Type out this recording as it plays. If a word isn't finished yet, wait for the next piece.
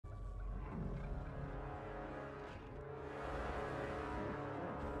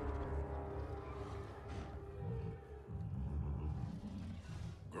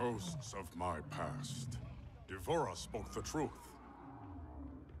Ghosts of my past. Devora spoke the truth.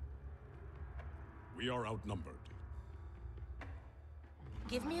 We are outnumbered.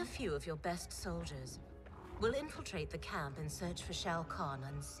 Give me a few of your best soldiers. We'll infiltrate the camp and search for Shao Kahn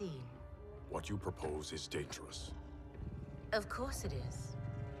unseen. What you propose is dangerous. Of course it is.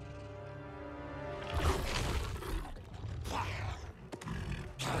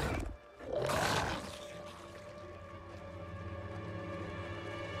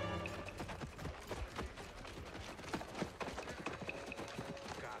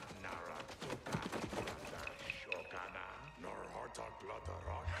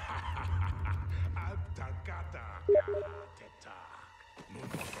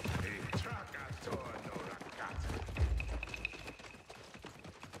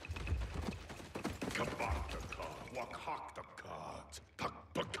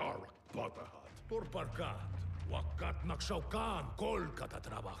 Purparkat, wakat nagsaukan, kolkata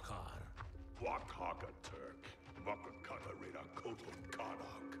trabajar. Wakaka Turk, Wakakata Rida Kotum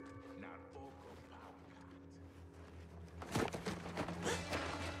Kanak, Naboko Paukat.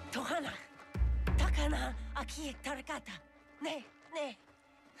 Tohana, Takana, Aki Tarakata. Ne.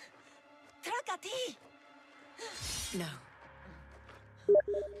 Trakati! No.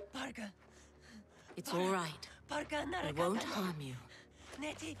 Parga. It's all right. Parga We Narakata. won't harm you.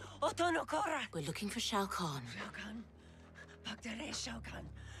 Neti Otonokora. We're looking for Shao Kahn. Shao Kahn. Pagdare Shao Kahn.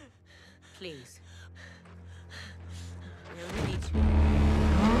 Please. We only need you.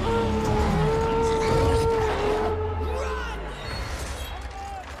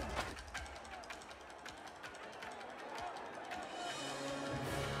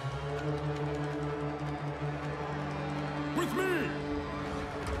 With me!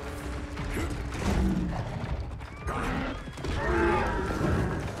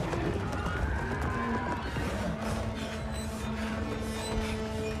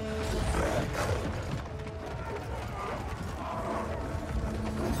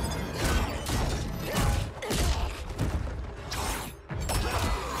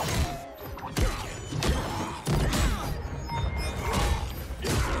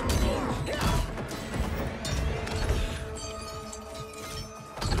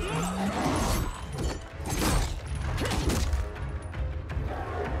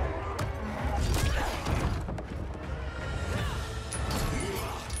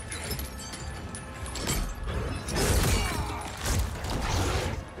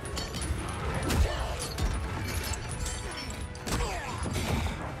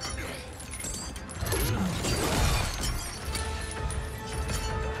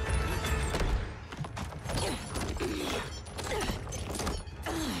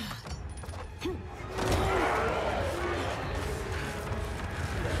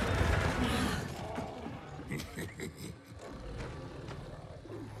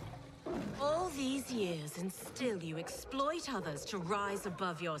 Years, and still you exploit others to rise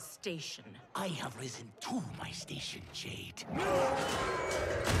above your station. I have risen to my station, Jade.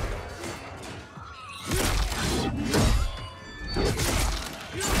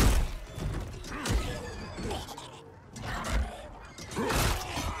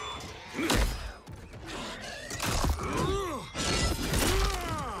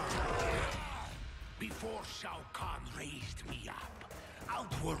 Before Shao Kahn raised me up,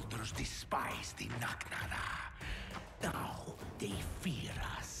 Outworlders despised the Naknara. Now they fear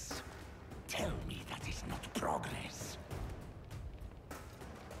us. Tell me that is not progress.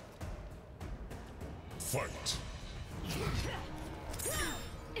 Fight!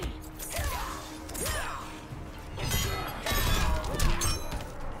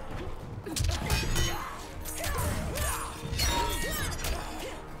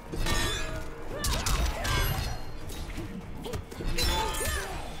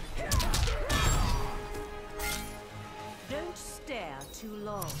 Don't stare too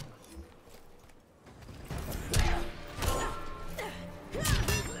long.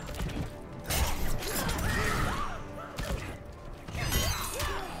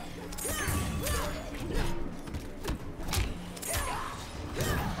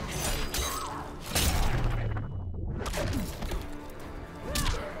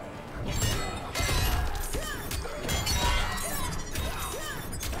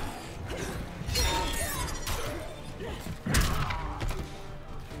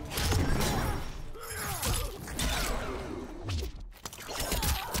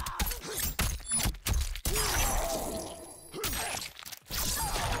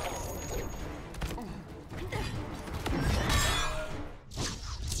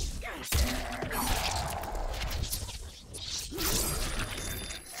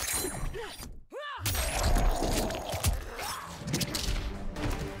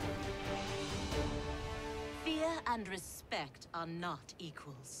 are not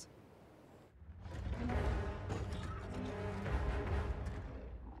equals.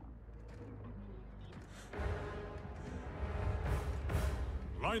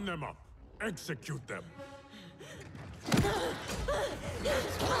 Line them up. Execute them.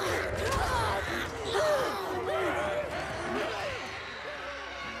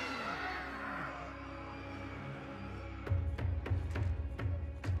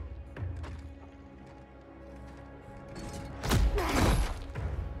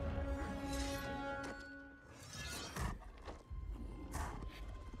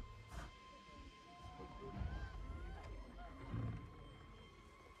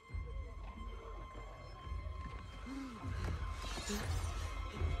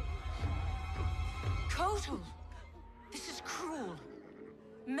 Kotal! This is cruel.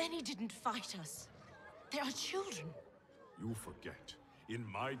 Many didn't fight us. They are children. You forget. In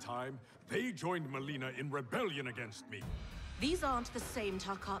my time, they joined Melina in rebellion against me. These aren't the same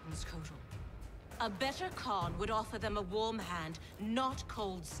Tarkatans, Kotal. A better Khan would offer them a warm hand, not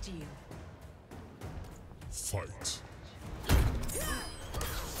cold steel. Fight.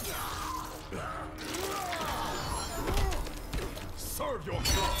 Serve your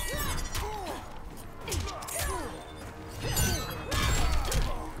God!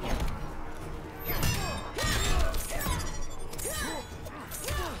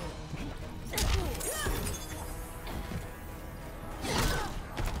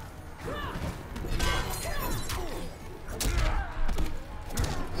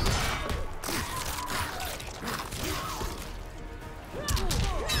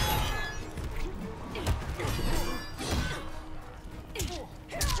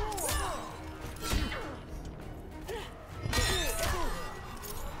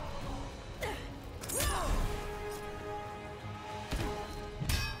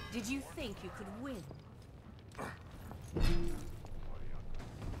 Did you think you could win?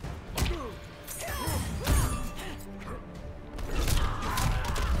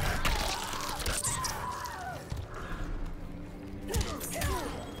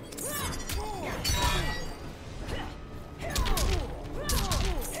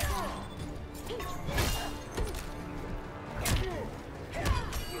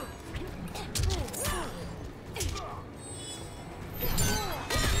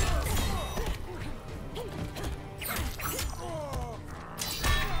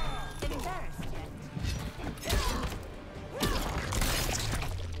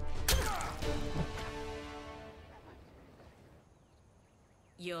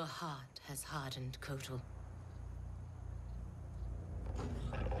 Your heart has hardened, Kotal.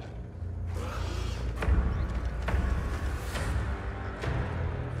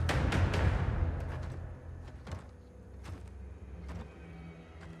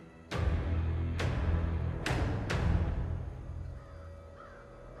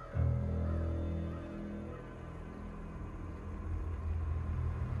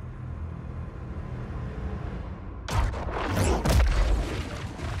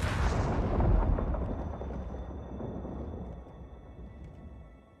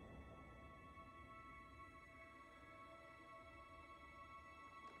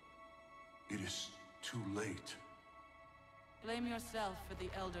 It is too late. Blame yourself for the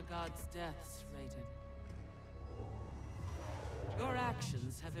Elder God's deaths, Raiden. Your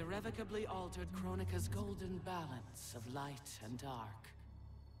actions have irrevocably altered Kronika's golden balance of light and dark.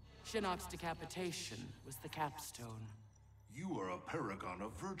 Shinnok's decapitation was the capstone. You are a paragon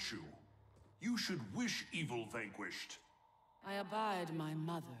of virtue. You should wish evil vanquished. I abide my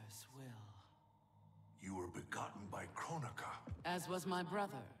mother's will. You were begotten by Kronika. As was my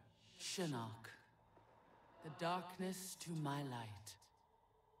brother, Shinnok. The darkness to my light.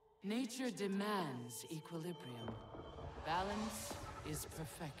 Nature demands equilibrium. Balance is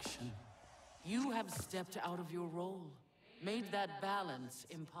perfection. You have stepped out of your role, made that balance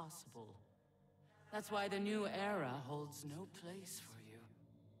impossible. That's why the new era holds no place for you.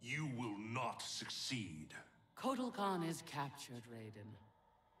 You will not succeed. Kotal Khan is captured, Raiden.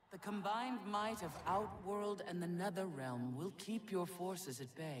 The combined might of Outworld and the Netherrealm will keep your forces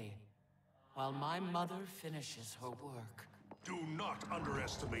at bay, while my mother finishes her work. Do not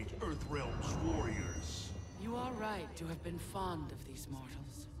underestimate Earthrealm's warriors. You are right to have been fond of these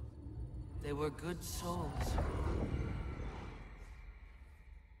mortals. They were good souls.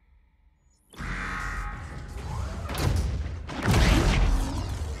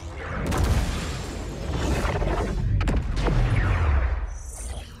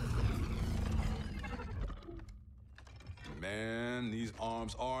 Man, these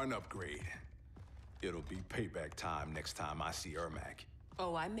arms are an upgrade. It'll be payback time next time I see Ermac.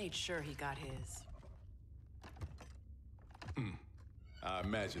 Oh, I made sure he got his. I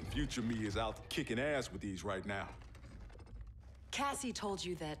imagine future me is out kicking ass with these right now. Cassie told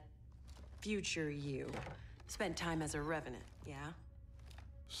you that future you spent time as a revenant, yeah?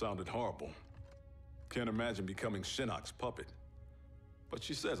 Sounded horrible. Can't imagine becoming Shinnok's puppet. But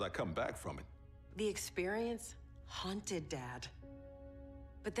she says I come back from it. The experience haunted Dad.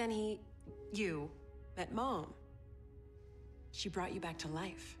 But then you, met Mom. She brought you back to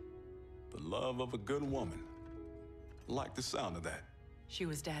life. The love of a good woman. Like the sound of that. She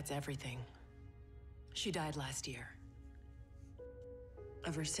was Dad's everything. She died last year.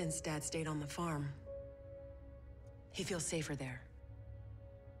 Ever since Dad stayed on the farm, he feels safer there.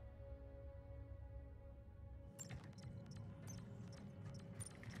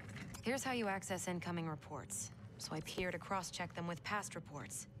 Here's how you access incoming reports. Swipe here to cross-check them with past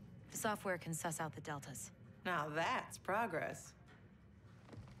reports. The software can suss out the deltas. Now that's progress.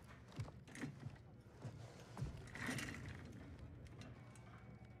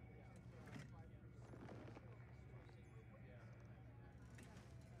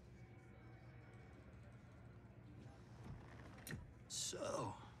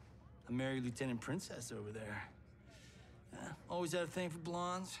 So, I married Lieutenant Princess over there. Always had a thing for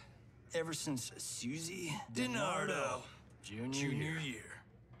blondes. Ever since Susie DiNardo Junior year.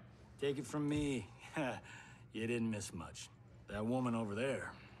 Take it from me, you didn't miss much. That woman over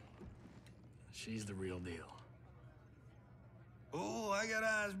there, she's the real deal. Oh, I got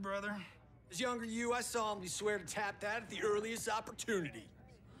eyes, brother. As younger you, I saw him swear to tap that at the earliest opportunity.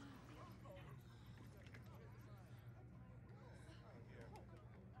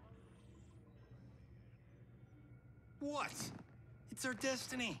 What? It's our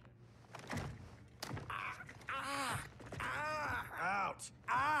destiny. Out.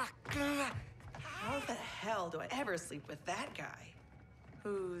 How the hell do I ever sleep with that guy?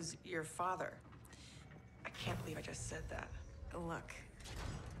 Who's your father? I can't believe I just said that. Look,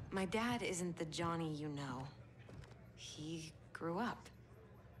 my dad isn't the Johnny you know. He grew up.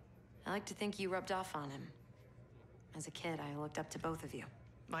 I like to think you rubbed off on him. As a kid, I looked up to both of you.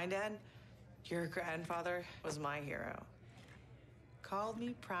 My dad, your grandfather, was my hero. Called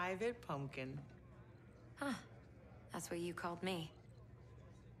me Private Pumpkin. Huh. That's what you called me.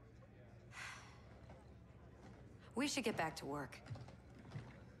 We should get back to work.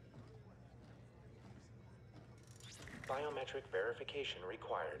 Biometric verification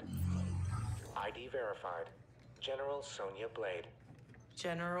required. ID verified. General Sonia Blade.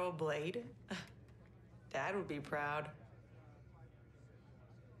 General Blade? Dad would be proud.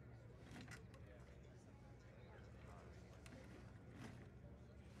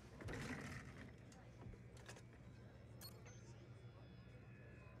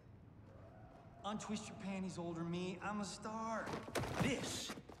 Untwist your panties, older me. I'm a star. This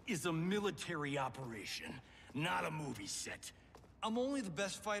is a military operation, not a movie set. I'm only the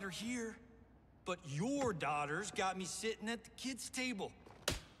best fighter here, but your daughters got me sitting at the kids' table.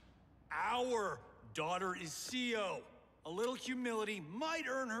 Our daughter is CO. A little humility might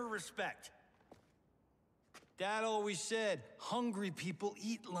earn her respect. Dad always said, hungry people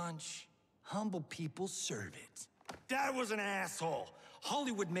eat lunch, humble people serve it. Dad was an asshole.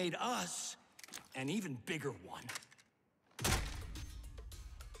 Hollywood made us an even bigger one.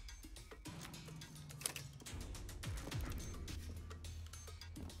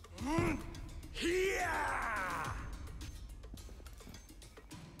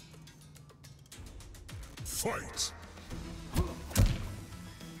 Fight!